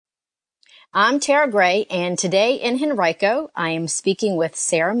I'm Tara Gray, and today in Henrico, I am speaking with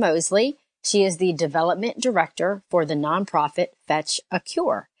Sarah Moseley. She is the development director for the nonprofit Fetch a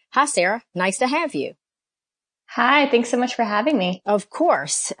Cure. Hi, Sarah. Nice to have you. Hi, thanks so much for having me. Of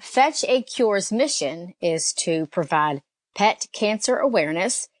course, Fetch a Cure's mission is to provide pet cancer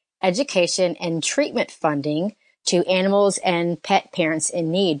awareness, education, and treatment funding to animals and pet parents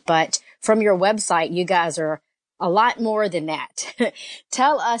in need. But from your website, you guys are a lot more than that.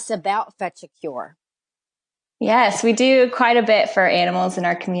 Tell us about Fetch a Cure. Yes, we do quite a bit for animals in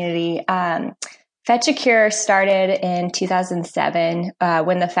our community. Fetch a Cure started in 2007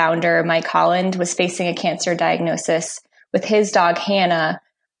 when the founder, Mike Holland, was facing a cancer diagnosis with his dog, Hannah.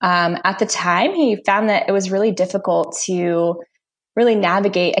 At the time, he found that it was really difficult to really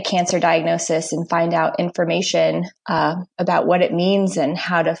navigate a cancer diagnosis and find out information about what it means and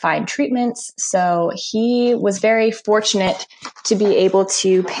how to find treatments. So he was very fortunate to be able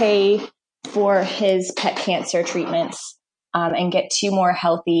to pay for his pet cancer treatments and get 2 more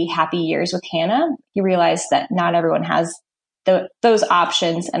healthy, happy years with Hannah. He realized that not everyone has those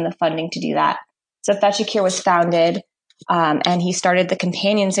options and the funding to do that. So Fetch a Cure was founded, and he started the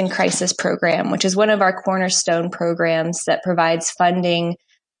Companions in Crisis program, which is one of our cornerstone programs that provides funding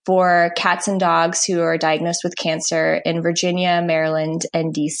for cats and dogs who are diagnosed with cancer in Virginia, Maryland,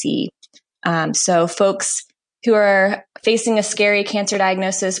 and DC. So folks who are facing a scary cancer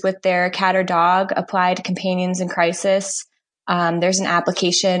diagnosis with their cat or dog apply to Companions in Crisis. There's an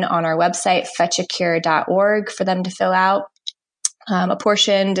application on our website, fetchacure.org, for them to fill out, a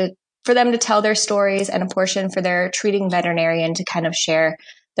portion for them to tell their stories, and a portion for their treating veterinarian to kind of share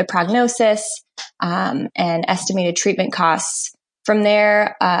the prognosis and estimated treatment costs. From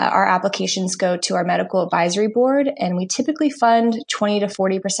there, our applications go to our medical advisory board, and we typically fund 20 to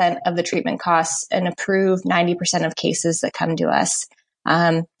 40% of the treatment costs and approve 90% of cases that come to us.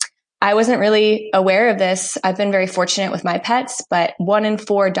 I wasn't really aware of this. I've been very fortunate with my pets, but 1 in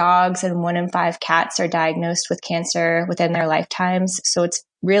 4 dogs and 1 in 5 cats are diagnosed with cancer within their lifetimes. So it's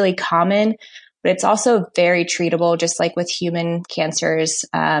really common, but it's also very treatable, just like with human cancers.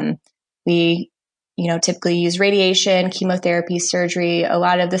 We, typically use radiation, chemotherapy, surgery, a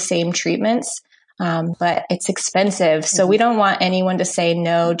lot of the same treatments, but it's expensive. So we don't want anyone to say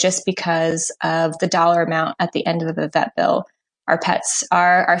no just because of the dollar amount at the end of the vet bill. Our pets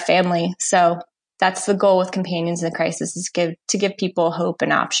are our family. So that's the goal with Companions in Crisis, is to give people hope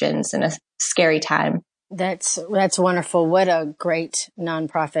and options in a scary time. That's wonderful. What a great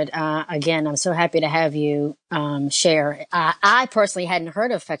nonprofit. Again, I'm so happy to have you share. I personally hadn't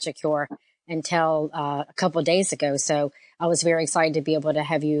heard of Fetch a Cure until a couple of days ago. So I was very excited to be able to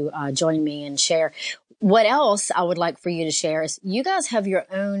have you join me and share. What else I would like for you to share is you guys have your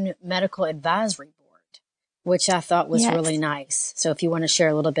own medical advisory board, which I thought was really nice. So if you want to share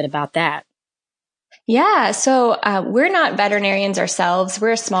a little bit about that. Yeah. So we're not veterinarians ourselves.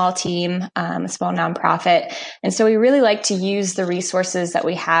 We're a small team, a small nonprofit. And so we really like to use the resources that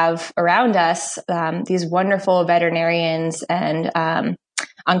we have around us, these wonderful veterinarians and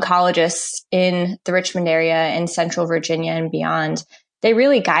oncologists in the Richmond area and Central Virginia and beyond. They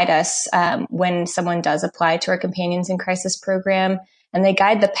really guide us when someone does apply to our Companions in Crisis program, and they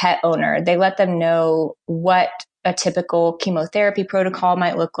guide the pet owner. They let them know what a typical chemotherapy protocol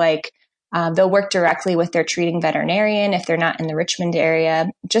might look like. They'll work directly with their treating veterinarian if they're not in the Richmond area,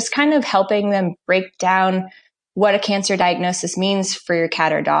 just kind of helping them break down what a cancer diagnosis means for your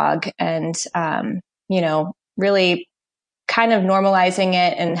cat or dog, and, really kind of normalizing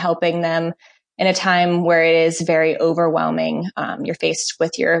it and helping them in a time where it is very overwhelming. You're faced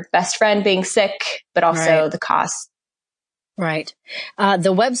with your best friend being sick, but also the cost. Right.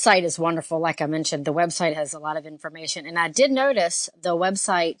 The website is wonderful. Like I mentioned, the website has a lot of information. And I did notice the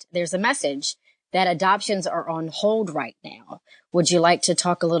website, there's a message that adoptions are on hold right now. Would you like to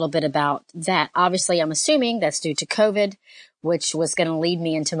talk a little bit about that? Obviously, I'm assuming that's due to COVID, which was going to lead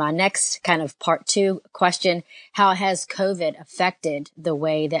me into my next kind of part 2 question. How has COVID affected the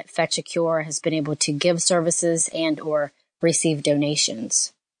way that Fetch a Cure has been able to give services and or receive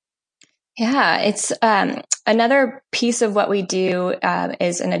donations? Yeah, it's another piece of what we do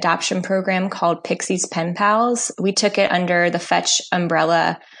is an adoption program called Pixie's Pen Pals. We took it under the Fetch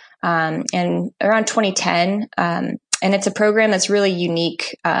umbrella in around 2010. And it's a program that's really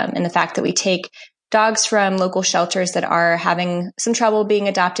unique in the fact that we take dogs from local shelters that are having some trouble being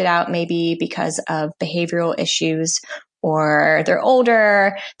adopted out, maybe because of behavioral issues, or they're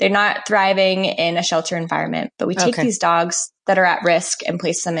older, they're not thriving in a shelter environment. But we take these dogs that are at risk and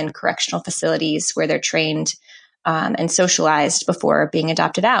place them in correctional facilities where they're trained and socialized before being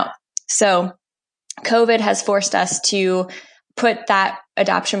adopted out. So COVID has forced us to put that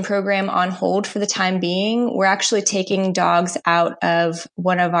adoption program on hold for the time being. We're actually taking dogs out of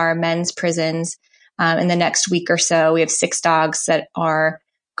one of our men's prisons in the next week or so. We have 6 dogs that are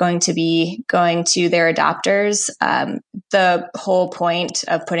going to be going to their adopters. The whole point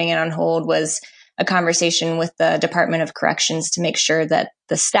of putting it on hold was a conversation with the Department of Corrections to make sure that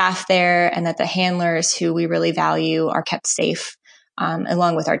the staff there and that the handlers who we really value are kept safe,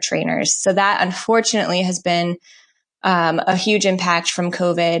 along with our trainers. So that unfortunately has been a huge impact from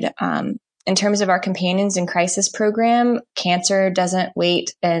COVID. In terms of our Companions in Crisis program, cancer doesn't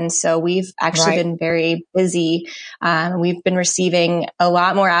wait. And so we've actually been very busy. We've been receiving a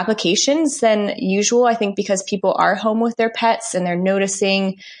lot more applications than usual, I think, because people are home with their pets and they're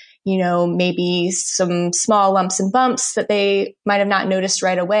noticing, maybe some small lumps and bumps that they might have not noticed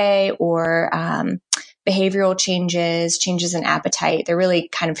right away, or behavioral changes in appetite. They're really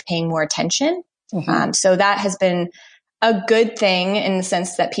kind of paying more attention. Mm-hmm. So that has been a good thing in the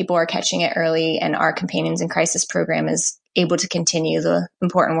sense that people are catching it early, and our Companions in Crisis program is able to continue the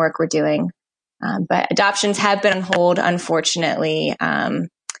important work we're doing. But adoptions have been on hold, unfortunately.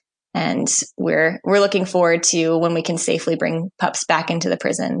 And we're looking forward to when we can safely bring pups back into the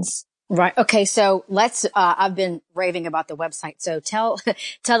prisons. Right. Okay. So I've been raving about the website. So tell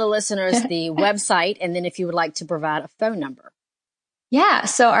the listeners the website, and then if you would like to provide a phone number. Yeah.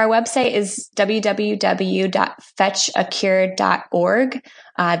 So our website is www.fetchacure.org.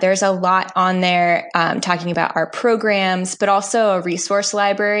 There's a lot on there talking about our programs, but also a resource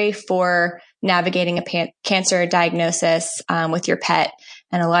library for navigating a cancer diagnosis with your pet,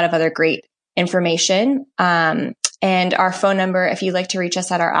 and a lot of other great information. And our phone number, if you'd like to reach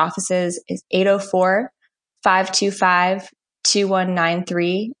us at our offices, is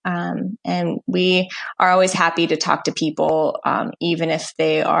 804-525-2193. And we are always happy to talk to people, even if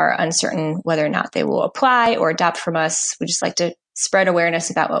they are uncertain whether or not they will apply or adopt from us. We just like to spread awareness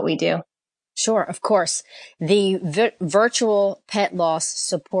about what we do. Sure, of course. The virtual pet loss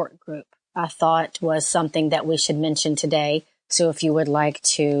support group, I thought, was something that we should mention today. So if you would like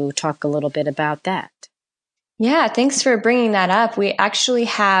to talk a little bit about that. Yeah, thanks for bringing that up. We actually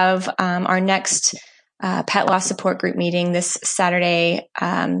have our next pet loss support group meeting this Saturday,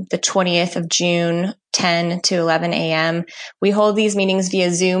 the 20th of June, 10 to 11 a.m. We hold these meetings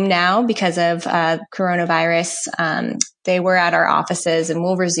via Zoom now because of coronavirus. They were at our offices, and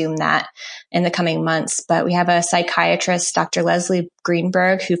we'll resume that in the coming months. But we have a psychiatrist, Dr. Leslie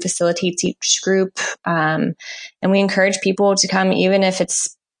Greenberg, who facilitates each group. And we encourage people to come, even if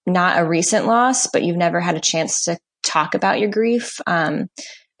it's not a recent loss, but you've never had a chance to talk about your grief.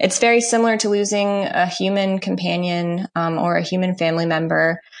 It's very similar to losing a human companion or a human family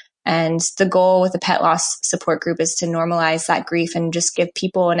member. And the goal with the pet loss support group is to normalize that grief and just give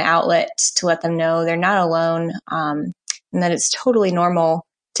people an outlet to let them know they're not alone, and that it's totally normal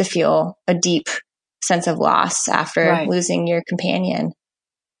to feel a deep sense of loss after losing your companion.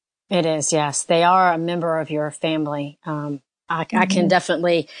 It is, yes. They are a member of your family. I can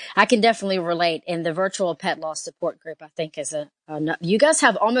definitely relate. And the virtual pet loss support group, I think, is you guys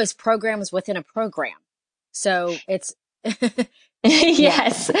have almost programs within a program. So it's,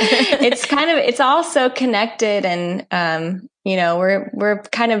 yes, it's all so connected, and, we're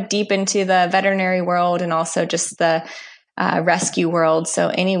kind of deep into the veterinary world and also just the rescue world. So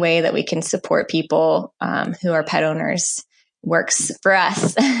any way that we can support people who are pet owners works for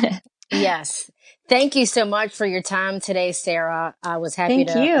us. Yes. Thank you so much for your time today, Sarah. I was happy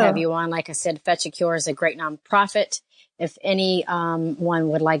to have you on. Like I said, Fetch a Cure is a great nonprofit. If anyone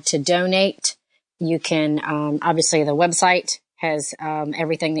would like to donate, you can, obviously the website has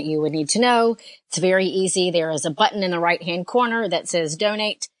everything that you would need to know. It's very easy. There is a button in the right-hand corner that says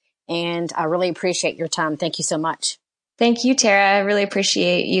donate. And I really appreciate your time. Thank you so much. Thank you, Tara. I really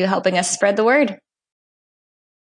appreciate you helping us spread the word.